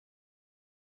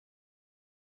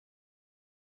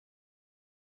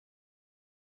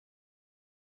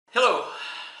Hello.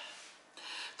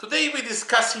 Today we're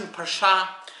discussing Parsha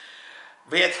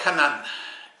Va'etchanan,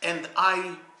 and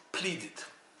I pleaded.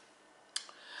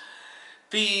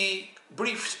 The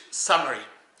brief summary.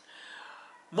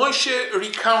 Moshe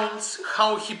recounts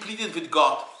how he pleaded with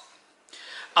God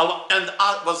and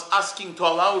was asking to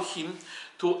allow him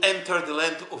to enter the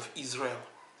land of Israel.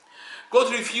 God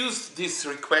refused this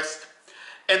request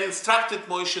and instructed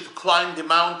Moshe to climb the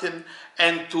mountain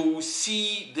and to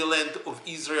see the land of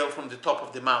Israel from the top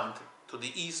of the mountain, to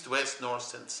the east, west,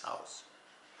 north, and south.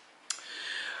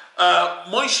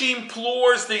 Moshe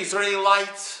implores the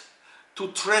Israelites to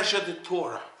treasure the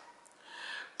Torah,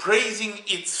 praising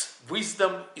its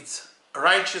wisdom, its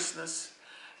righteousness,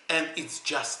 and its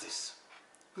justice.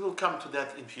 We will come to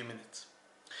that in a few minutes.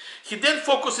 He then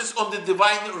focuses on the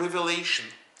divine revelation,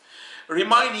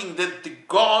 reminding that the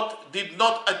God did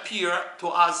not appear to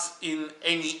us in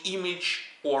any image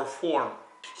or form.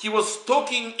 He was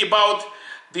talking about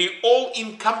the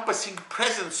all-encompassing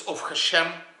presence of Hashem,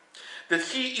 that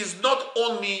He is not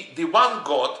only the one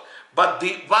God, but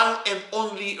the one and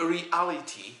only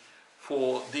reality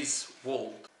for this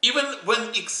world. Even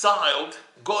when exiled,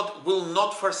 God will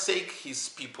not forsake His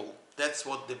people. That's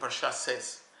what the Parsha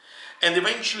says. And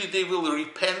eventually they will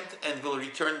repent and will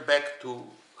return back to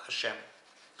Hashem.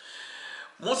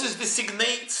 Moses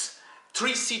designates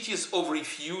 3 cities of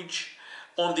refuge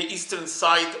on the eastern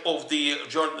side of the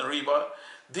Jordan River.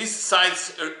 These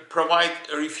sites provide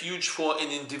a refuge for an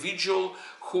individual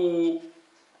who,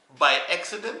 by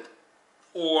accident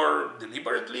or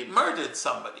deliberately, murdered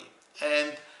somebody,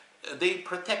 and they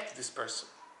protect this person.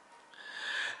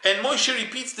 And Moshe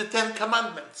repeats the 10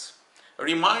 Commandments,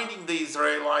 reminding the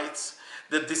Israelites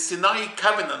that the Sinai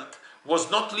covenant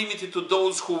was not limited to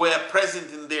those who were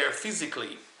present in there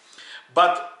physically,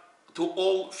 but to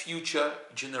all future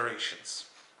generations.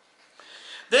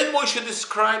 Then Moshe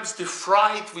describes the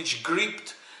fright which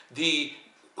gripped the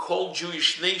whole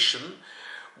Jewish nation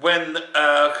when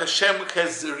Hashem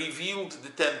has revealed the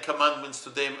 10 Commandments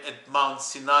to them at Mount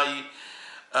Sinai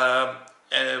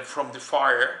from the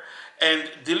fire. And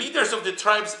the leaders of the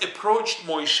tribes approached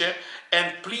Moshe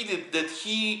and pleaded that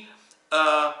he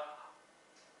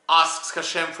asks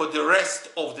Hashem for the rest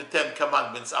of the 10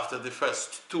 Commandments after the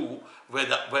first 2 were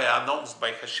announced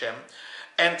by Hashem,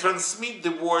 and transmit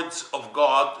the words of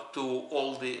God to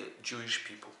all the Jewish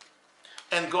people.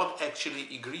 And God actually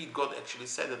agreed. God actually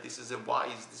said that this is a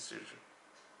wise decision.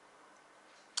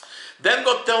 Then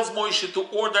God tells Moshe to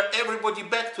order everybody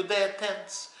back to their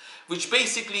tents, which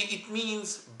basically it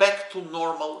means back to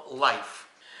normal life.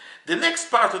 The next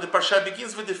part of the Parsha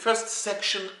begins with the first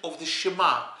section of the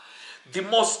Shema, the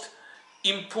most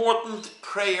important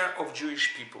prayer of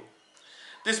Jewish people.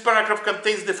 This paragraph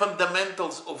contains the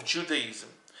fundamentals of Judaism,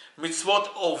 mitzvot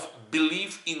of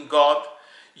belief in God,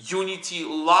 unity,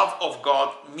 love of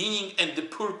God, meaning and the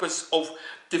purpose of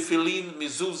tefillin,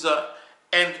 mezuzah,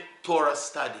 and Torah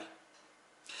study.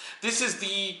 This is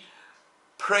the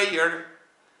prayer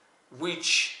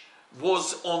which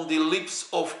was on the lips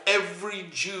of every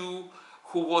Jew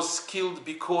who was killed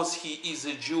because he is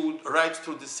a Jew right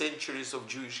through the centuries of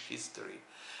Jewish history.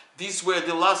 These were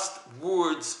the last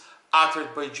words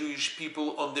uttered by Jewish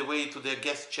people on the way to their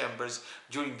guest chambers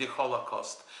during the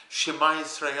Holocaust. Shema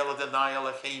Yisrael Adonai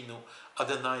Eloheinu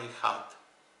Adonai Echad.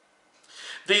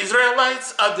 The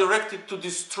Israelites are directed to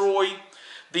destroy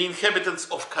the inhabitants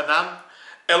of Canaan,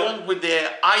 along with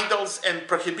their idols, and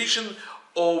prohibition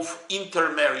of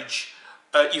intermarriage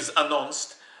is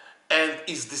announced and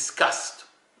is discussed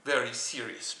very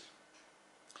seriously.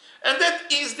 And that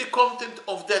is the content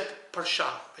of that Parsha,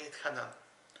 Va'etchanan.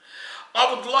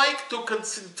 I would like to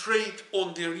concentrate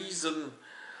on the reason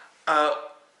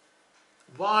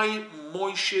why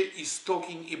Moshe is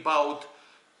talking about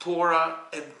Torah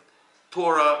and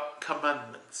Torah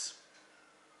commandments.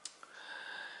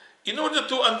 In order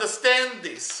to understand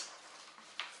this,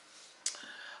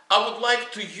 I would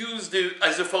like to use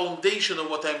as a foundation of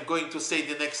what I'm going to say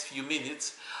the next few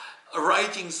minutes,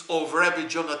 writings of Rabbi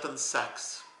Jonathan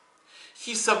Sachs.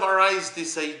 He summarized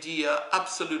this idea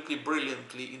absolutely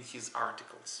brilliantly in his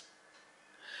articles.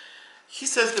 He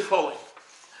says the following: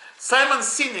 Simon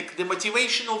Sinek, the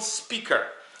motivational speaker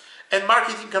and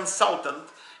marketing consultant,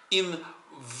 in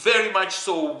very much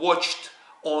so watched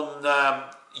on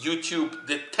YouTube,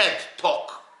 the TED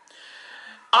Talk,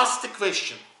 asked the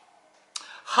question,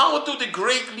 how do the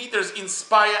great leaders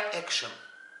inspire action?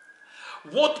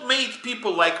 What made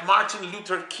people like Martin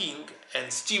Luther King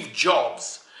and Steve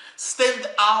Jobs stand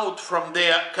out from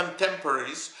their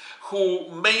contemporaries who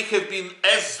may have been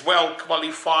as well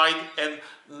qualified and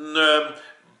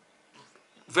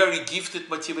very gifted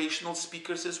motivational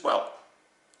speakers as well?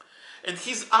 And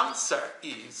his answer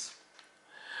is,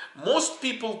 most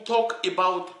people talk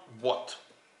about what?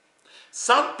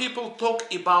 Some people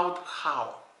talk about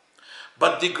how.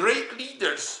 But the great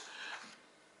leaders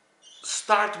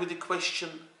start with the question,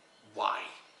 why?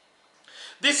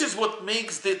 This is what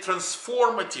makes the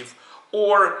transformative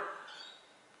or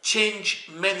change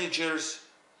managers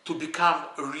to become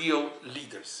real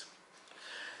leaders.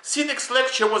 Sinek's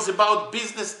lecture was about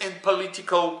business and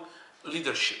political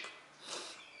leadership.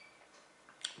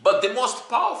 But the most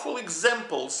powerful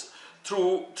examples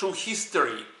through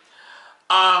history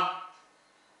are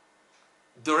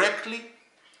directly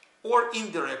or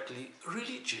indirectly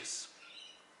religious.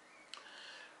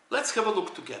 Let's have a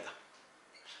look together.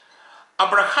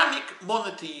 Abrahamic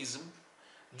monotheism,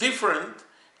 different,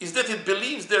 is that it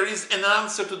believes there is an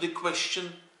answer to the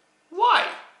question, why?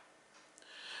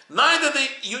 Neither the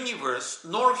universe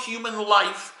nor human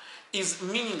life is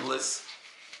meaningless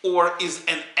or is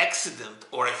an accident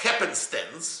or a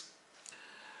happenstance.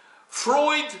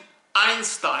 Freud,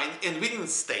 Einstein, and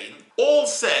Wittgenstein all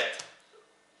said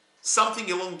something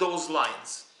along those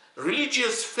lines.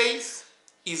 Religious faith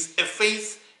is a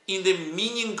faith in the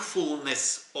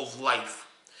meaningfulness of life.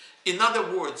 In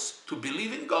other words, to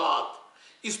believe in God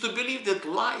is to believe that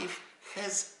life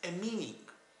has a meaning.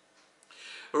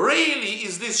 Rarely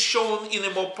is this shown in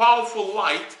a more powerful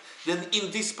light than in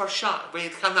this parsha,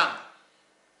 Va'etchanan.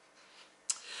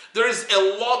 There is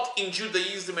a lot in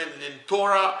Judaism and in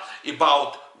Torah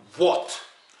about what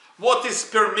is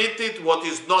permitted, what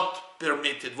is not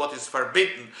permitted, what is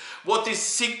forbidden, what is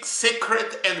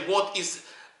sacred and what is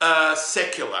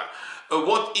secular,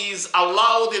 what is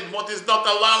allowed and what is not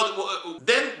allowed.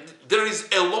 Then there is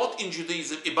a lot in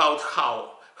Judaism about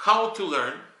how to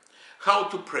learn, how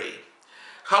to pray,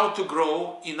 how to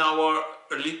grow in our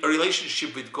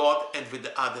relationship with God and with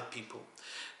the other people.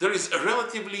 There is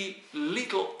relatively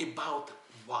little about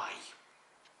why.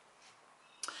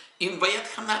 In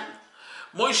Va'etchanan,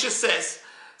 Moshe says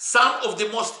some of the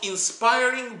most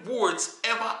inspiring words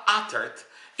ever uttered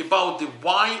about the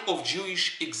why of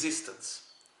Jewish existence.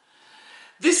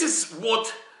 This is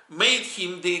what made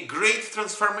him the great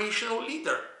transformational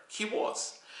leader he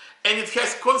was. And it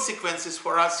has consequences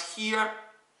for us here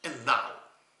and now.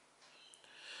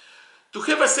 To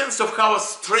have a sense of how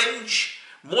strange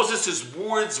Moses'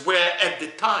 words were at the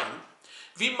time,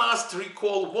 we must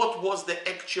recall what was the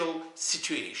actual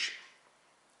situation.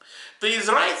 The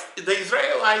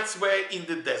Israelites were in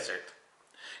the desert,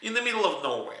 in the middle of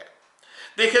nowhere.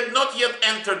 They had not yet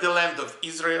entered the land of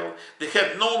Israel. They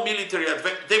had no military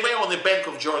advantage. They were on the bank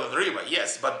of Jordan River,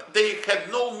 yes, but they had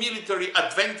no military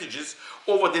advantages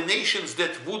over the nations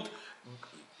that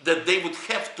they would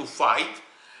have to fight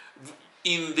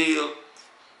in the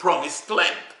promised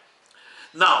land.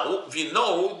 Now, we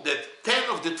know that 10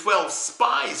 of the 12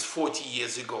 spies 40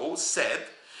 years ago said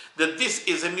that this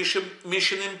is a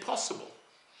mission impossible.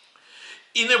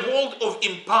 In a world of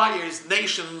empires,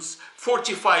 nations,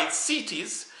 fortified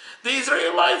cities, the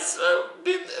Israelites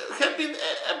have been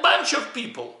a bunch of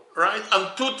people, right?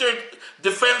 Untutored,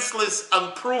 defenseless,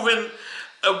 unproven,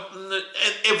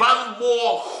 one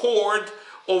more horde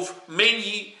of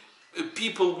many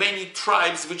people, many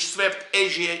tribes which swept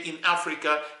Asia in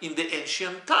Africa in the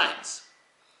ancient times.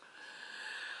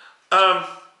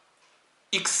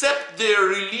 Except their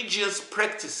religious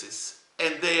practices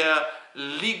and their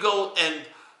legal and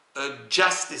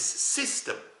justice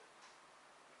system,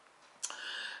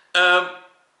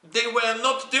 they were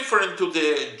not different to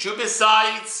the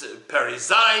Jebusites,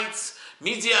 Perizzites,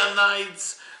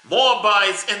 Midianites,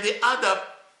 Moabites, and the other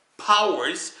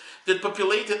powers that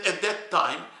populated at that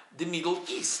time the Middle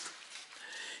East.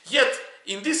 Yet,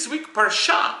 in this week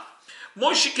Parsha,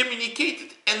 Moshe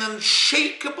communicated an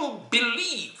unshakable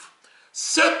belief,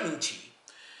 certainty,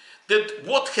 that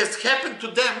what has happened to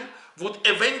them would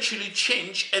eventually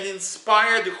change and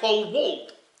inspire the whole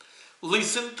world.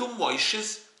 Listen to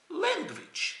Moshe's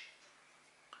language.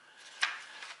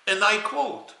 And I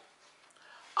quote,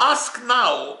 "Ask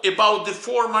now about the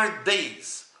former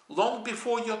days, long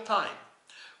before your time,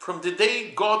 from the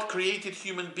day God created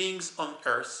human beings on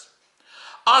earth.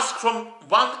 Ask from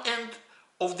one end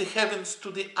of the heavens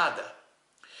to the other.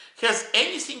 Has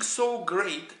anything so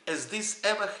great as this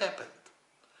ever happened?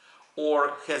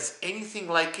 Or has anything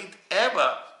like it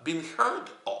ever been heard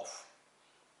of?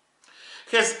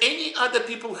 Has any other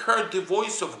people heard the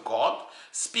voice of God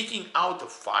speaking out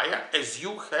of fire as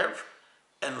you have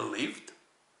and lived?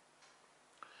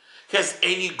 Has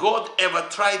any God ever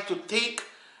tried to take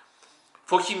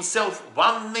for himself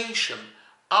one nation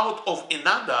out of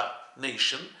another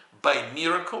nation by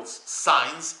miracles,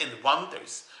 signs, and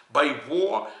wonders, by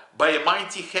war, by a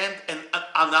mighty hand and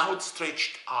an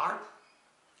outstretched arm?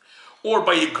 Or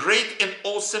by great and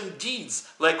awesome deeds,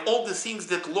 like all the things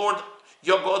that Lord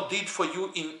your God did for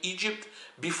you in Egypt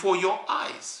before your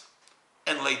eyes,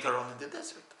 and later on in the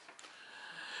desert?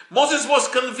 Moses was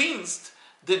convinced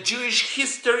that Jewish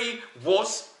history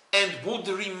was and would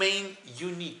remain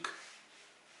unique.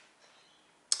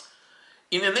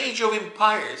 In an age of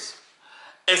empires,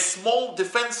 a small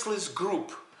defenseless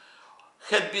group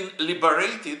had been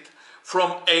liberated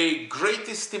from a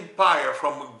greatest empire,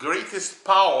 from greatest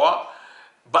power,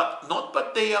 but not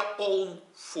by their own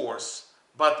force,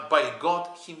 but by God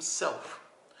himself.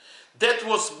 That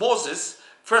was Moses'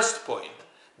 first point,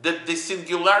 that the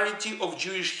singularity of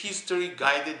Jewish history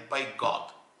guided by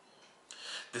God.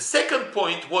 The second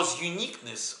point was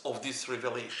uniqueness of this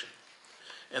revelation.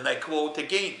 And I quote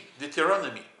again,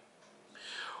 Deuteronomy.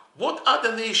 What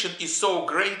other nation is so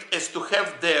great as to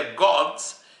have their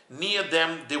gods near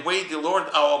them the way the Lord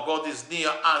our God is near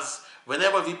us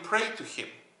whenever we pray to him?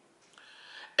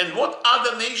 And what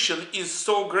other nation is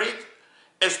so great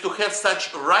as to have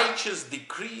such righteous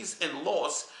decrees and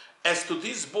laws as to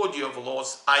this body of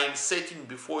laws I am setting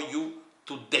before you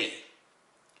today?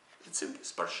 It's in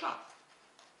this parsha.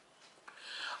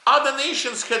 Other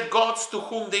nations had gods to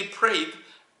whom they prayed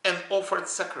and offered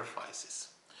sacrifices.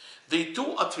 They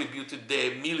too attributed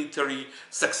their military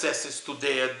successes to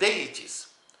their deities.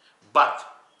 But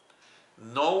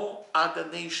no other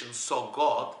nation saw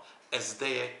God as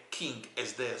their king,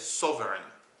 as their sovereign,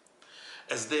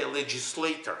 as their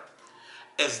legislator,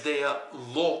 as their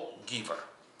lawgiver.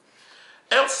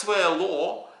 Elsewhere,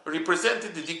 law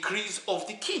represented the decrees of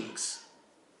the kings,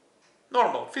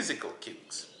 normal physical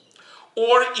kings,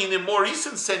 or in the more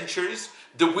recent centuries,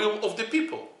 the will of the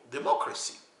people,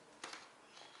 democracy.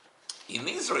 In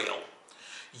Israel,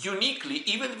 uniquely,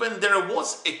 even when there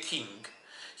was a king,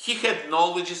 he had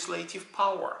no legislative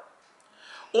power.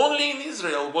 Only in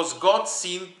Israel was God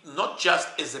seen not just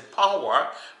as a power,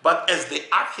 but as the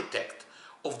architect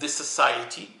of the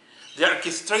society, the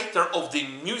orchestrator of the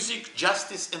music,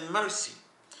 justice and mercy,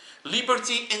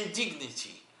 liberty and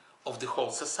dignity of the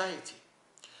whole society.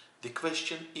 The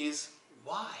question is,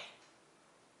 why?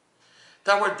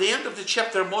 Toward the end of the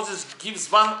chapter, Moses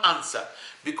gives one answer: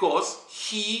 because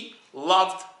he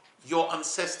loved your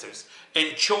ancestors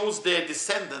and chose their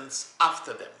descendants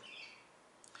after them.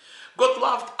 God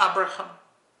loved Abraham,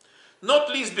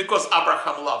 not least because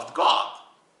Abraham loved God,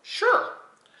 sure.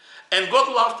 And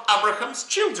God loved Abraham's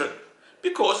children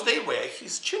because they were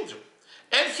his children.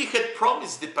 And he had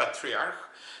promised the patriarch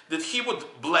that he would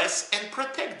bless and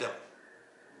protect them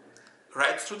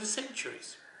right through the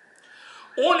centuries.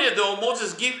 Earlier, though,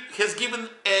 Moses has given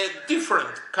a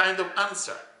different kind of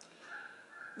answer.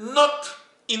 Not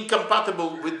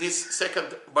incompatible with this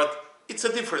second, but it's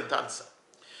a different answer.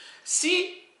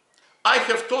 See, I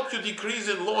have taught you decrees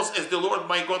and laws as the Lord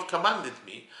my God commanded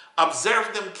me.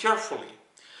 Observe them carefully.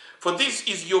 For this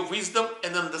is your wisdom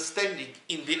and understanding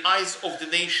in the eyes of the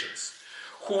nations,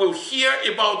 who will hear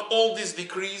about all these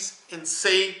decrees and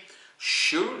say,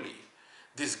 surely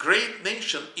this great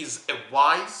nation is a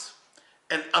wise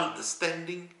and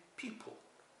understanding people.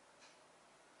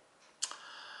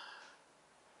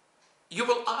 You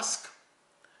will ask,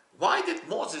 why did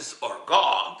Moses or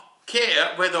God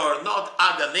care whether or not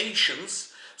other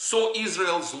nations saw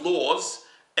Israel's laws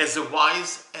as a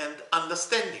wise and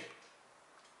understanding?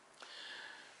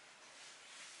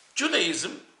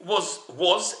 Judaism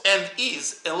was and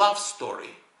is a love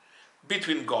story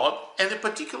between God and a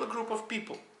particular group of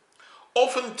people,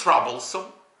 often troublesome,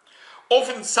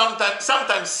 often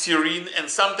sometimes serene and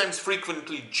sometimes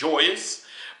frequently joyous,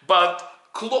 but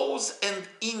close and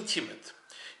intimate,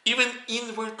 even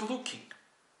inward looking.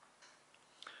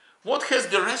 What has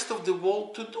the rest of the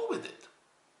world to do with it?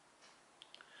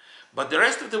 But the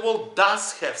rest of the world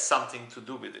does have something to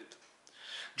do with it.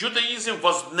 Judaism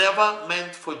was never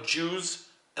meant for Jews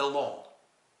alone,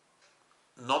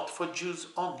 not for Jews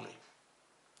only.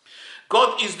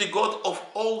 God is the God of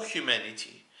all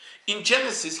humanity. In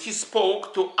Genesis, he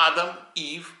spoke to Adam,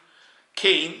 Eve,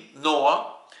 Cain,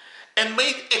 Noah, and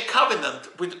made a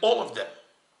covenant with all of them,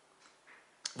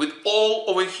 with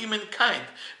all of humankind,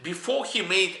 before he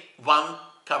made one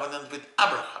covenant with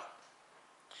Abraham.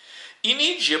 In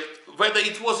Egypt, whether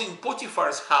it was in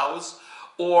Potiphar's house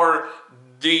or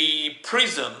the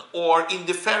prison or in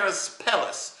the Pharaoh's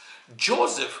palace,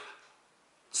 Joseph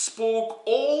spoke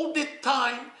all the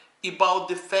time about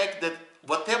the fact that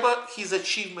whatever his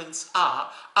achievements are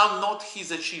not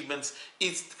his achievements.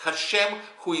 It's Hashem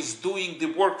who is doing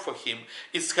the work for him.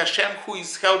 It's Hashem who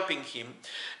is helping him.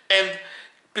 And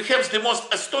perhaps the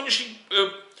most astonishing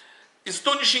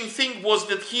astonishing thing was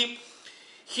that he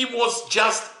was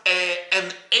just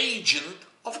an agent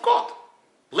of God.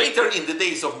 Later in the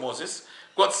days of Moses,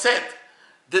 God said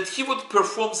that he would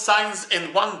perform signs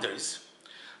and wonders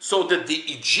so that the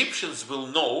Egyptians will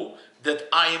know that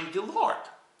I am the Lord.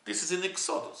 This is in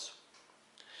Exodus.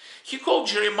 He called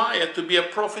Jeremiah to be a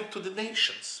prophet to the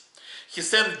nations. He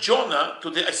sent Jonah to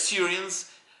the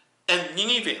Assyrians and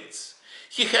Ninevians.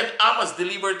 He had Amos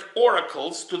delivered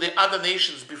oracles to the other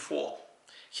nations before.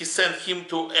 He sent him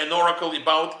to an oracle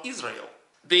about Israel.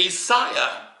 The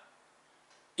Isaiah,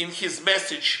 in his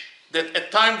message, that a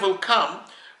time will come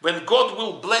when God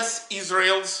will bless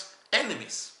Israel's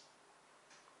enemies.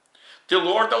 The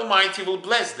Lord Almighty will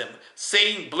bless them,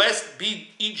 saying, "Blessed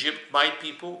be Egypt, my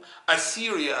people,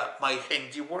 Assyria, my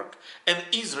handiwork, and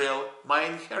Israel, my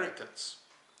inheritance."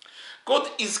 God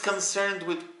is concerned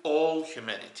with all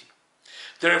humanity.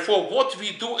 Therefore, what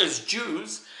we do as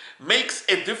Jews makes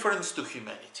a difference to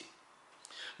humanity.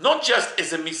 Not just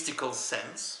as a mystical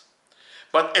sense,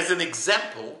 but as an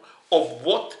example of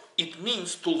what it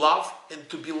means to love and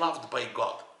to be loved by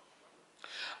God.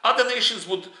 Other nations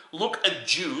would look at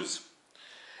Jews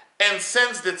and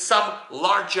sense that some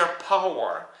larger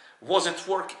power was at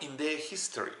work in their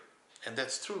history. And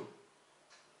that's true.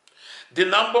 The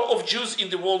number of Jews in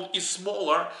the world is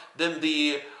smaller than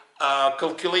the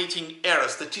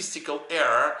statistical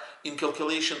error in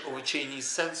calculation of a Chinese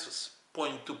census,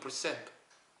 0.2%.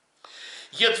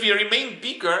 Yet we remain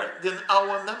bigger than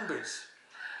our numbers.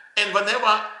 And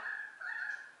whenever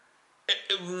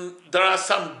there are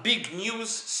some big news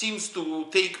seems to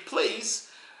take place,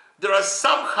 there are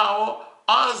somehow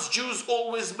us Jews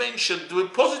always mentioned the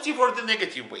positive or the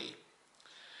negative way.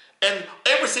 And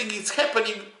everything is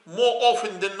happening more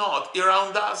often than not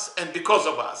around us and because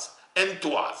of us and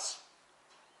to us.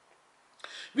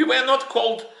 We were not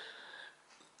called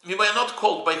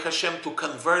by Hashem to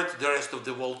convert the rest of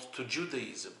the world to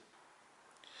Judaism.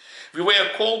 We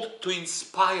were called to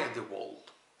inspire the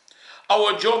world.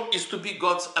 Our job is to be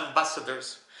God's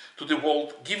ambassadors to the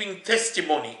world, giving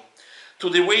testimony to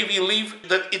the way we live,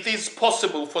 that it is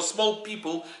possible for small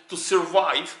people to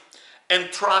survive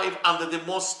and thrive under the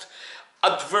most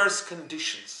adverse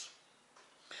conditions.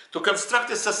 To construct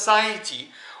a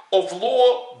society of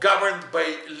law governed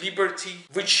by liberty,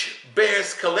 which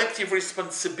bears collective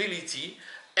responsibility,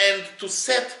 and to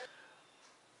set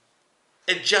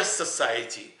a just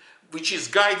society, which is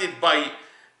guided by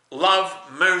love,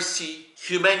 mercy,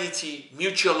 humanity,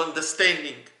 mutual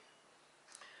understanding.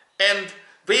 And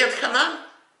Va'etchanan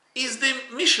is the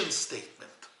mission statement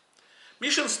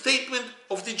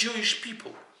of the Jewish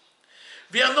people.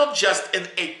 We are not just an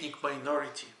ethnic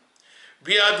minority.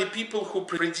 We are the people who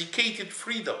predicated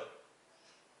freedom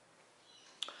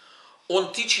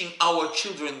on teaching our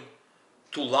children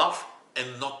to love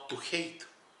and not to hate.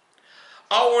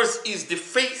 Ours is the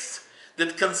faith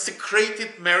that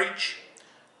consecrated marriage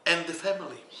and the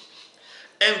family.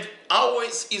 And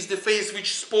ours is the faith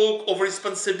which spoke of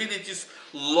responsibilities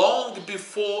long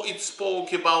before it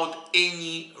spoke about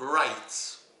any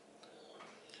rights.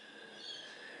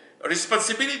 A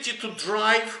responsibility to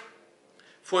drive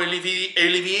for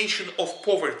alleviation of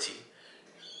poverty,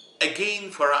 again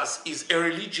for us, is a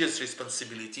religious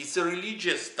responsibility. It's a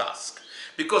religious task.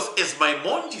 Because as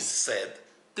Maimonides said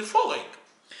the following: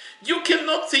 you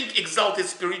cannot think exalted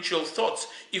spiritual thoughts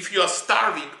if you are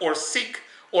starving or sick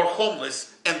or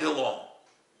homeless and alone.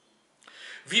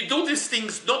 We do these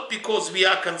things not because we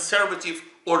are conservative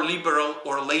or liberal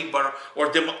or labor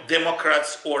or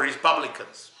Democrats or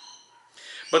Republicans,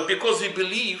 but because we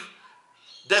believe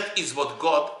that is what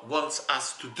God wants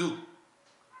us to do.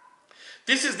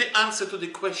 This is the answer to the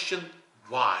question,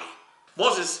 why?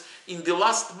 Moses, in the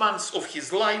last months of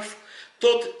his life,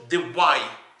 taught the why.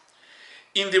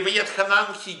 In the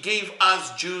Va'etchanan, he gave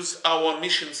us Jews our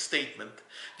mission statement: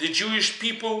 the Jewish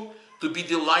people to be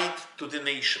the light to the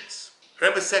nations.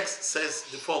 Rebbe Sachs says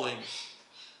the following,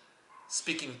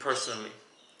 speaking personally: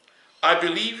 I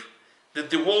believe that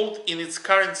the world in its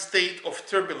current state of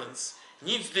turbulence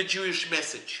needs the Jewish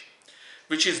message,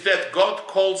 which is that God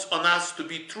calls on us to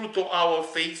be true to our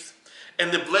faith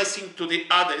and a blessing to the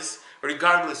others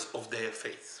regardless of their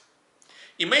faith.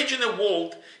 Imagine a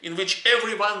world in which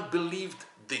everyone believed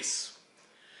this.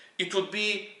 It would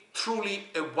be truly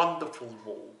a wonderful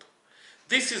world.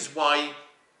 This is why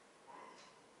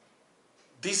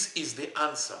this is the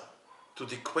answer to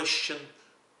the question,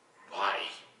 why?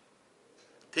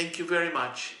 Thank you very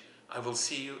much. I will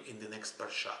see you in the next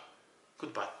parsha.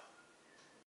 Goodbye.